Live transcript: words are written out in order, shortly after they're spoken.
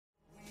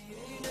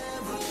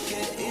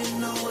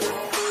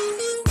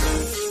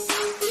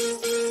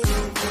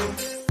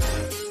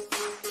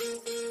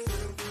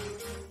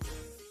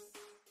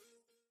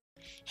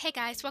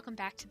guys, welcome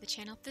back to the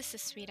channel. This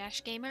is Sweet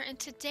Ash Gamer, and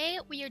today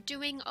we are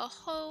doing a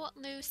whole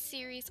new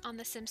series on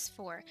The Sims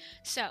 4.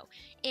 So,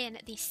 in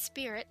the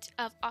spirit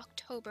of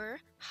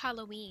October,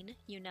 Halloween,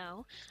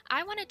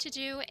 I wanted to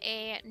do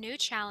a new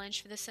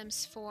challenge for The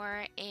Sims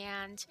 4,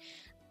 and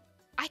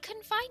I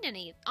couldn't find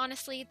any,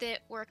 honestly, that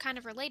were kind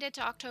of related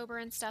to October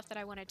and stuff that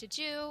I wanted to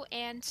do,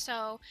 and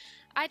so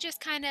I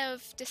just kind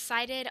of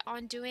decided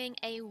on doing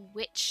a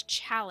witch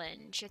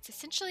challenge. It's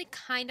essentially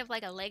kind of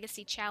like a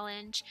legacy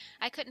challenge.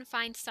 I couldn't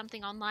find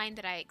something online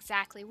that I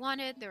exactly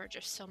wanted. There were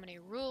just so many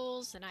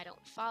rules, and I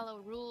don't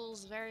follow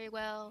rules very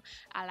well.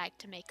 I like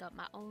to make up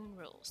my own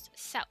rules.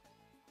 So,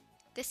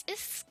 this is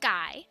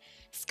Skye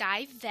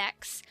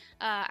Vex.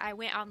 I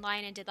went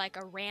online and did like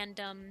a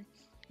random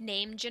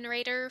name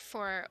generator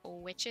for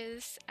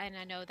witches, and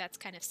I know that's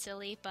kind of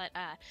silly, but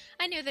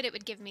I knew that it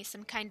would give me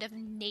some kind of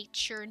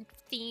nature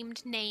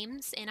themed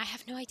names, and I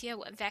have no idea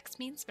what Vex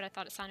means, but I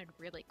thought it sounded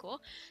really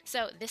cool.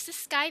 So this is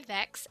Skye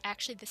Vex.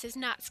 Actually, this is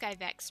not Skye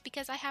Vex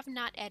because I have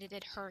not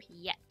edited her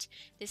yet.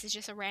 This is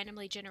just a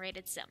randomly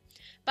generated sim.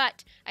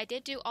 But I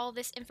did do all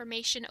this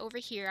information over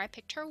here. I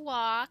picked her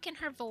walk and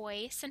her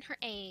voice and her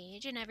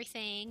age and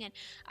everything, and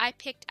I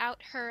picked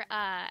out her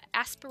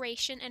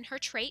aspiration and her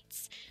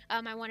traits.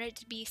 I wanted it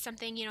to be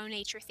something,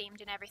 nature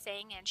themed and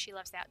everything, and she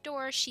loves the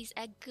outdoors. She's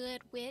a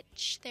good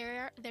witch.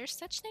 There's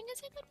such thing as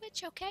a good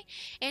witch, okay?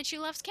 And she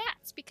loves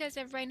cats because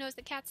everybody knows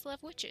that cats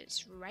love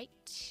witches, right?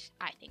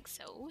 I think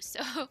so.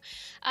 So,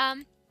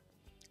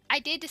 I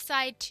did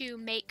decide to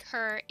make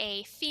her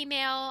a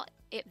female.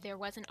 There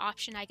was an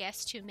option, I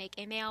guess, to make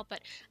a male, but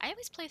I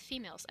always play with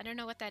females. I don't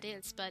know what that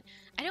is, but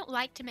I don't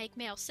like to make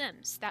male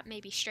sims. That may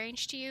be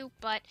strange to you,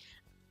 but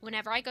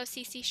whenever I go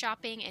CC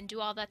shopping and do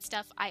all that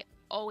stuff, I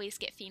always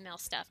get female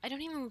stuff. I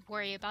don't even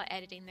worry about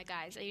editing the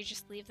guys. I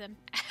just leave them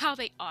how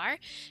they are.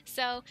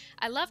 So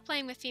I love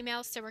playing with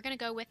females, so we're going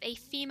to go with a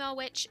female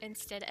witch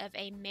instead of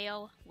a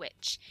male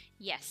witch.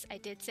 Yes, I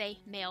did say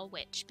male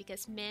witch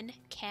because men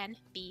can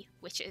be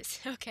witches,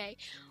 okay?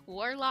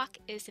 Warlock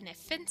is an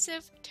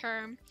offensive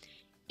term.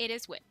 It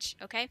is witch,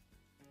 okay?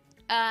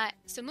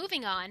 So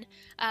moving on,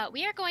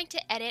 we are going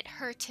to edit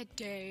her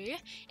today.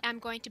 I'm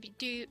going to be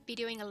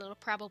doing a little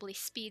probably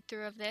speed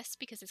through of this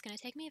because it's going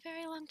to take me a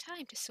very long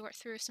time to sort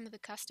through some of the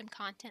custom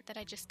content that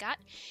I just got.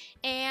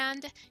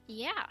 And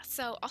yeah,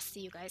 so I'll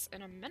see you guys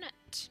in a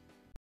minute.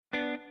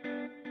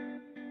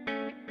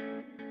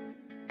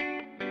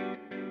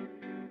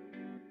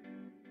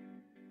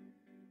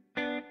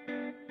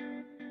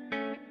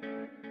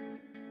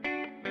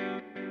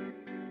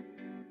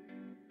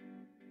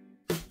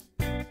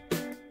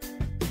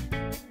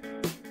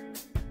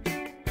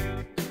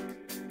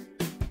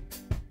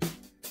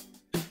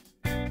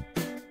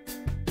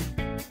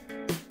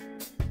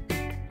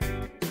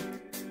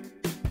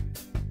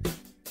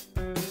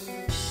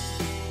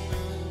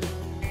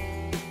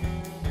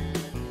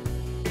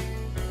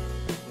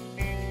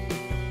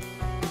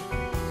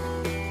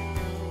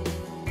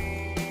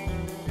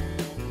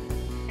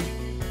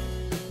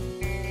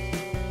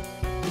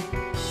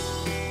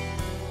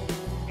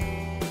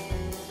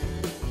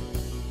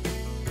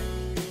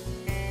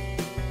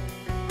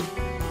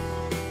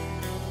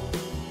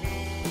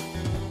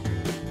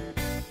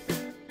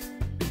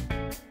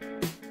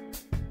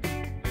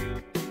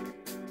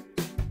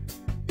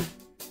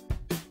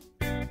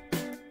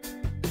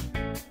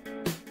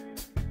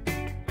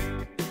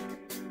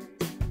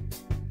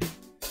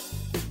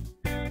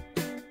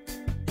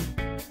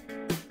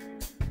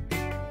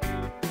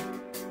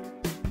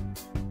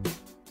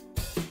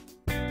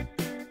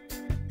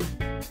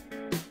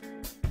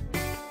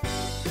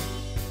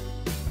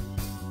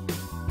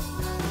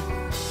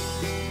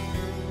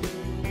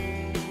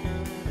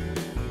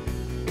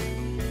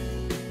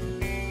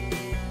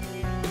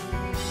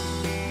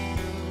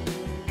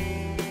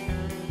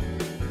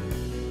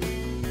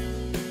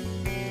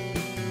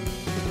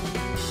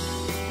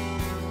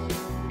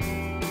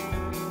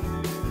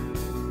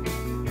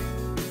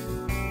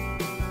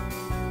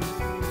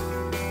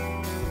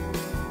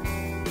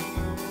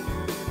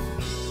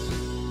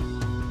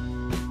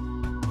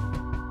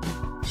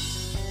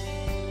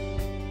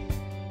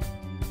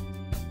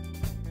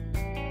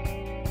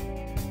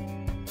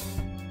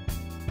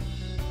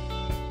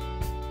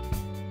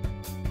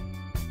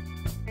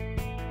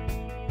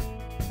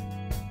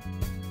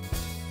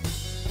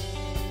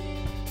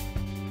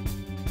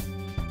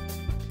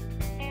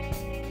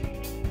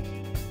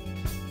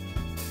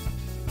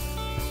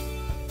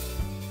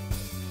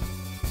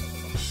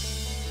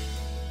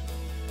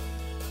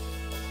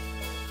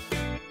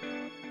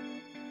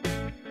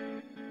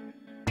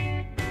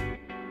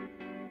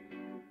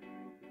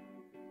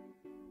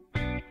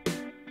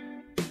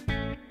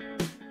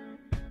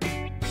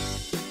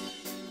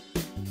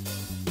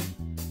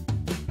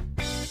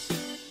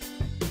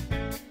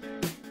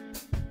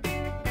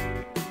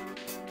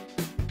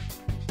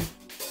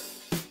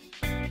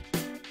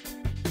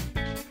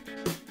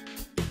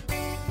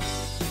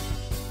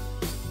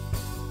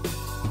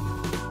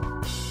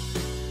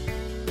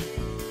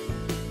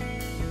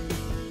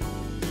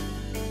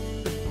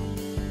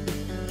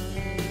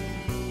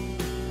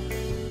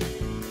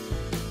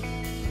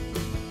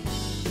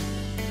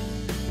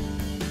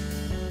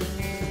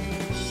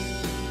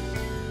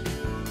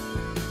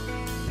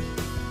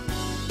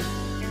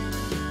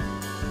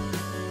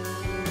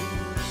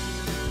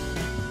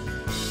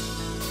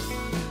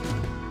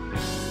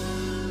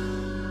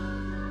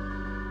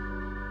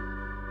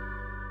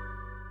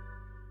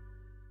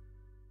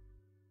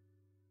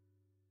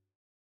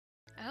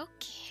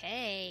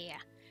 Okay.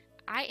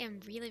 I am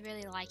really,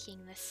 really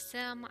liking this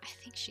sim. I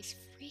think she's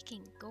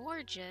freaking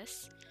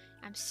gorgeous.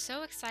 I'm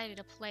so excited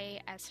to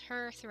play as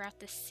her throughout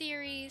this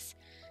series.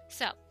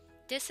 So,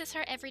 this is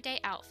her everyday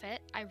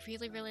outfit. I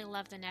really, really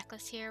love the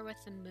necklace here with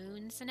the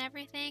moons and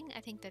everything. I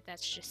think that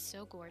that's just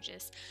so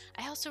gorgeous.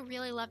 I also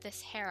really love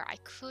this hair. I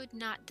could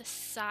not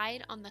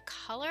decide on the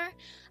color.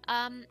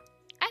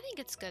 I think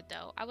it's good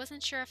though. I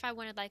wasn't sure if I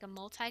wanted like a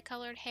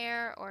multicolored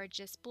hair or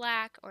just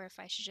black, or if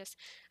I should just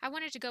I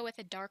wanted to go with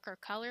a darker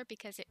color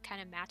because it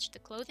kind of matched the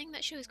clothing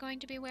that she was going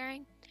to be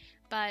wearing,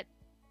 but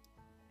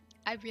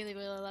I really,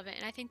 really love it,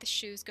 and I think the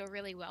shoes go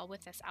really well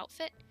with this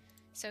outfit.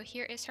 So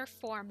here is her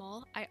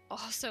formal. I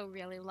also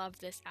really love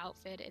this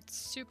outfit. It's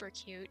super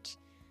cute.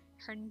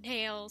 Her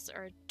nails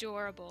are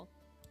adorable,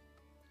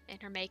 and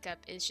her makeup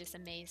is just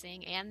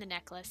amazing, and the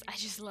necklace. I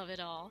just love it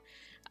all.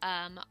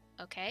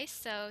 Okay,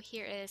 so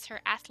here is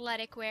her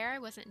athletic wear. I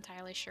wasn't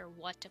entirely sure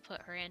what to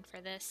put her in for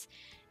this,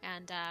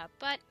 and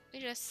but we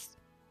just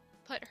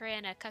put her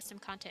in a custom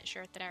content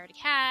shirt that I already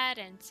had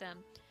and some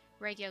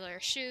regular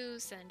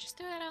shoes and just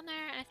threw that on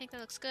there, and I think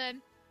that looks good.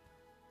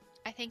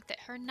 I think that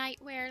her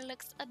nightwear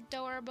looks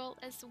adorable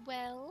as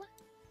well.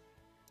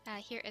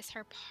 Here is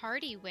her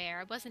party wear.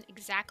 I wasn't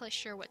exactly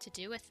sure what to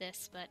do with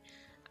this, but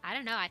I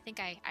don't know. I think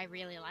I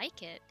really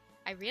like it.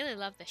 I really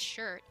love the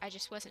shirt. I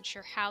just wasn't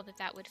sure how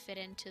that would fit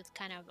into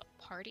kind of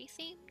party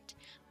themed,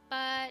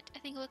 but I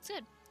think it looks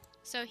good.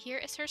 So here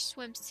is her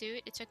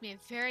swimsuit. It took me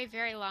a very,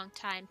 very long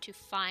time to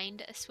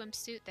find a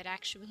swimsuit that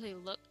actually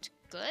looked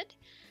good.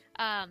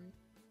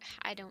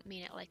 I don't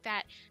mean it like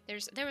that.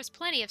 There was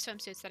plenty of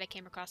swimsuits that I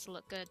came across to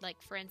look good. Like,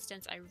 for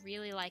instance, I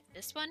really like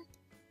this one,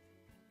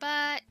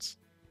 but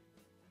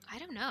I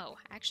don't know.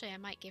 Actually, I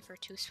might give her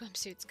two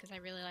swimsuits because I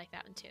really like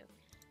that one too.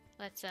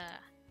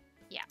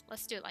 Yeah,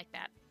 let's do it like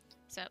that.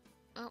 So,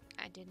 oh,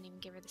 I didn't even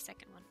give her the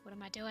second one. What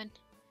am I doing?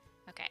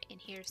 Okay,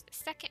 and here's the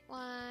second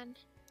one.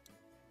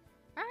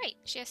 Alright,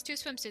 she has two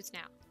swimsuits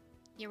now.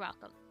 You're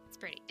welcome. It's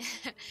pretty.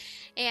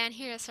 And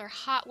here's her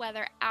hot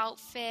weather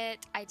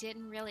outfit. I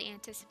didn't really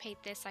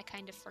anticipate this. I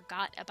kind of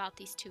forgot about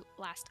these two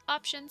last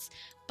options,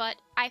 but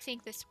I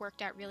think this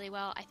worked out really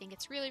well. I think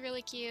it's really,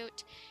 really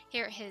cute.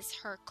 Here is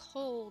her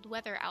cold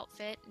weather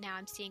outfit. Now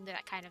I'm seeing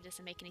that kind of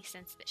doesn't make any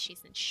sense that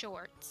she's in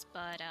shorts,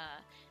 but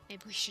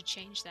maybe we should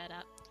change that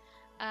up.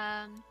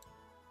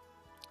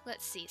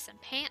 Let's see, some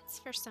pants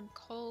for some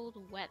cold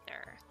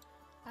weather.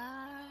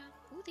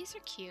 Ooh, these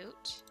are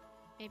cute.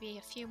 Maybe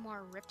a few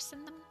more rips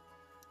in them.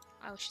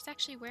 Oh, she's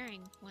actually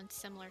wearing one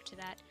similar to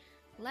that.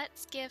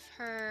 Let's give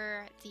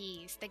her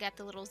these. They got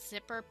the little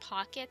zipper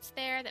pockets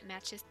there that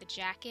matches the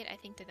jacket. I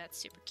think that that's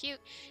super cute.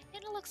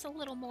 And it looks a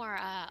little more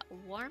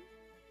warm.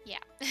 Yeah.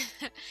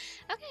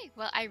 Okay,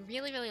 well, I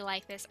really, really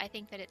like this. I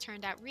think that it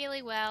turned out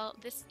really well.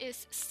 This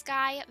is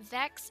Skye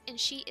Vex, and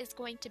she is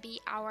going to be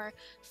our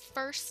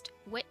first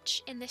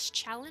witch in this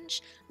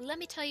challenge. Let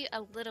me tell you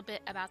a little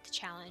bit about the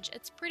challenge.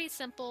 It's pretty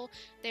simple.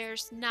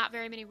 There's not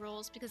very many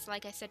rules because,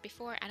 like I said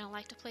before, I don't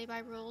like to play by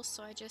rules,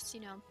 so I just,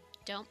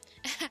 don't.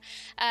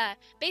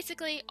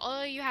 Basically,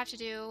 all you have to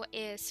do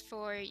is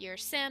for your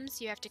Sims,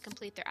 you have to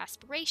complete their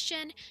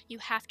aspiration, you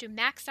have to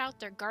max out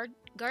their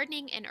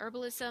gardening and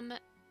herbalism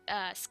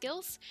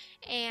skills,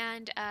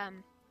 and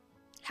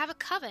have a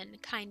coven,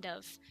 kind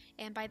of.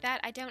 And by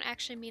that, I don't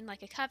actually mean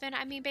like a coven,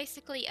 I mean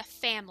basically a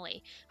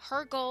family.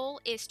 Her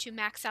goal is to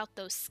max out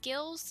those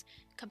skills,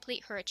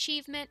 complete her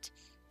achievement,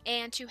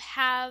 and to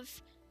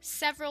have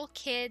several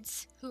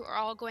kids who are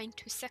all going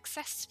to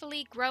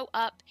successfully grow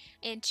up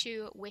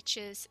into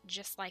witches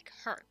just like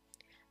her.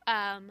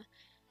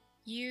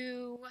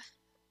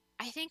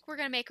 I think we're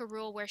going to make a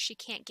rule where she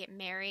can't get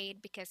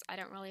married because I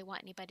don't really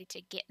want anybody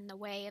to get in the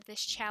way of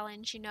this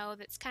challenge,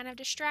 that's kind of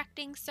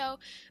distracting. So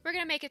we're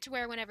going to make it to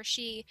where whenever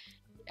she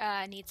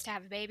needs to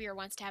have a baby or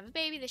wants to have a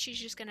baby, that she's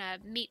just going to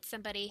meet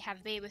somebody,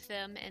 have a baby with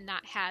them, and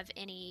not have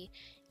any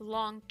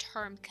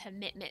long-term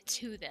commitment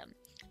to them.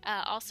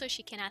 Also,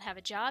 she cannot have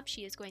a job.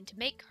 She is going to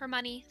make her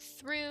money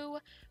through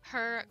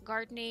her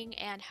gardening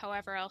and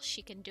however else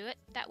she can do it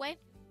that way.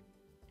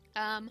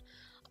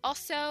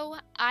 Also,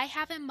 I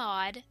have a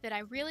mod that I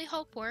really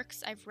hope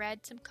works. I've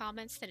read some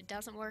comments that it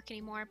doesn't work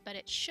anymore, but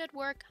it should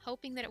work.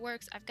 Hoping that it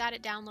works. I've got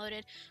it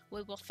downloaded.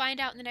 We will find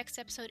out in the next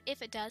episode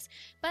if it does.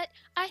 But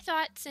I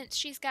thought since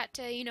she's got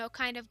to,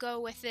 kind of go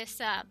with this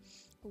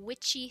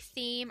witchy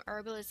theme,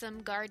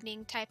 herbalism,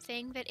 gardening type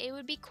thing, that it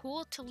would be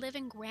cool to live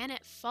in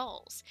Granite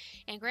Falls.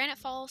 And Granite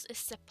Falls is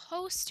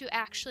supposed to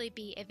actually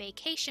be a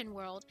vacation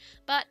world,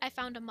 but I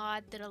found a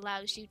mod that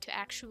allows you to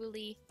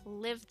actually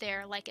live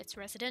there like it's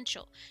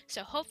residential.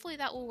 So hopefully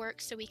that will work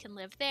so we can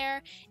live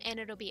there, and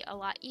it'll be a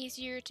lot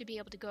easier to be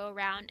able to go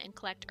around and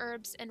collect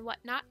herbs and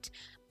whatnot.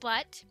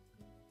 But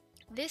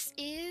this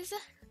is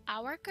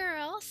our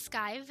girl,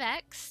 Skye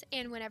Vex,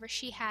 and whenever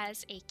she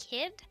has a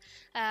kid,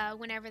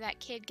 whenever that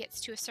kid gets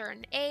to a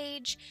certain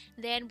age,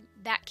 then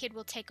that kid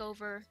will take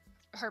over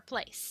her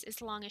place, as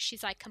long as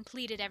she's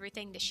completed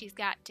everything that she's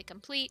got to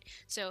complete.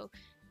 So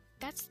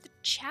that's the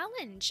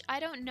challenge. I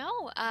don't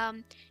know.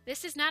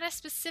 This is not a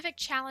specific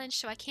challenge,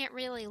 so I can't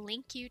really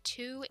link you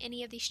to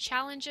any of these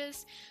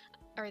challenges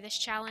or this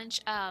challenge.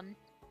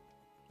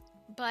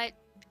 But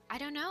I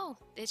don't know.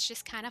 It's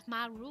just kind of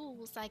my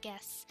rules, I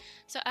guess.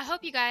 So I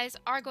hope you guys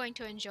are going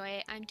to enjoy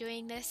it. I'm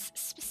doing this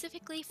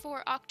specifically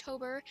for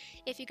October.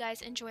 If you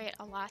guys enjoy it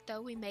a lot,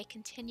 though, we may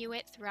continue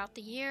it throughout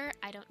the year.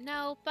 I don't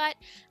know, but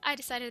I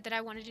decided that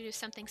I wanted to do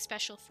something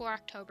special for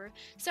October.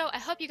 So I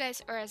hope you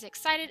guys are as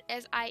excited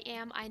as I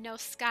am. I know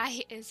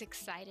Skye is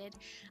excited.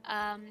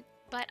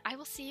 But I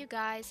will see you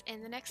guys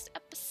in the next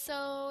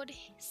episode.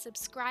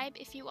 Subscribe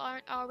if you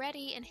aren't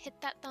already, and hit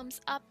that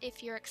thumbs up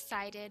if you're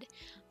excited.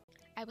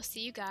 I will see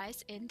you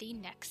guys in the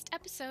next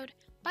episode.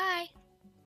 Bye!